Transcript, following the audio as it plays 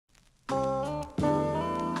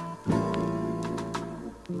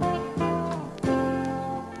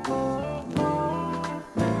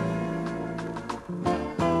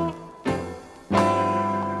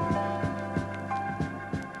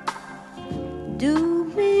Do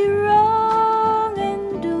me wrong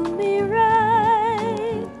and do me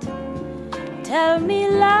right. Tell me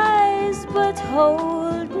lies but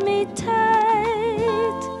hold me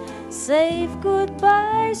tight. Save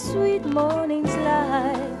goodbye, sweet morning's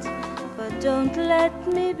light, but don't let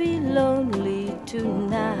me be lonely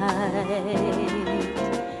tonight.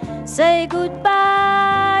 Say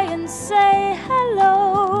goodbye and say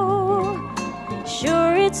hello.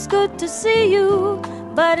 Sure, it's good to see you,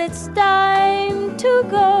 but it's time to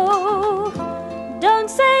go. Don't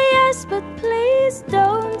say yes, but please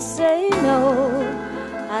don't say no.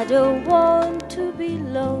 I don't want to be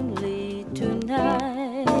lonely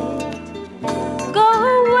tonight. Go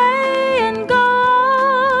away and go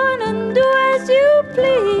on and do as you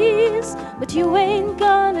please, but you ain't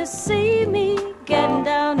gonna see me getting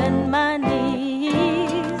down on my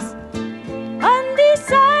knees.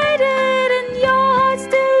 Undecided and your heart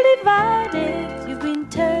still divided. You've been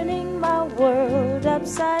turning my world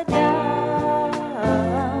upside down.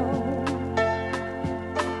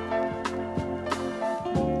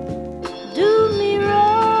 Do me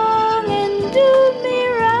wrong and do me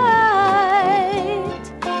right.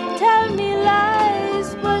 Tell me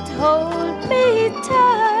lies but hold me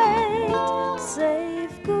tight.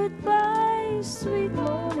 Save goodbye, sweet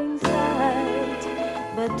morning's light,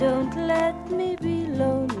 but don't let me be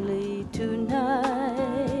lonely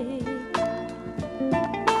tonight.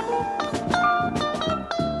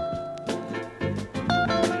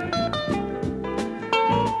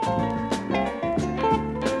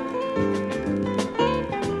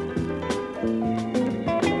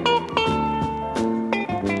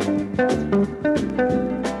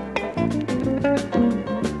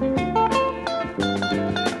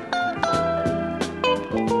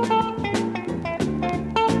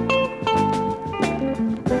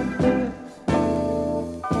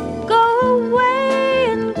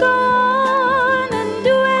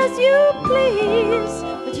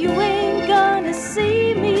 But you ain't gonna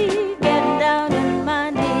see me getting down on my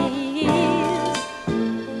knees.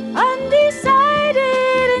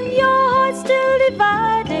 Undecided and your heart still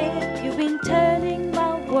divided. You've been turning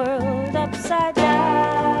my world upside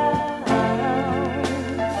down.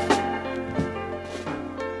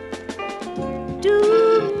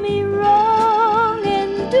 Do me wrong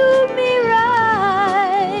and do me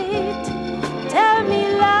right. Tell me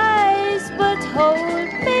lies but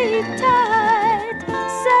hold me tight.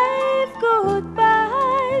 Save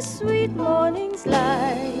goodbye, sweet morning's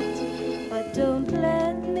light, but don't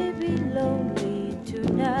let me be lonely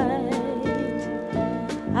tonight.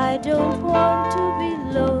 I don't want to be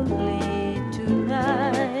lonely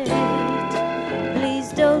tonight.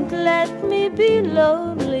 Please don't let me be lonely.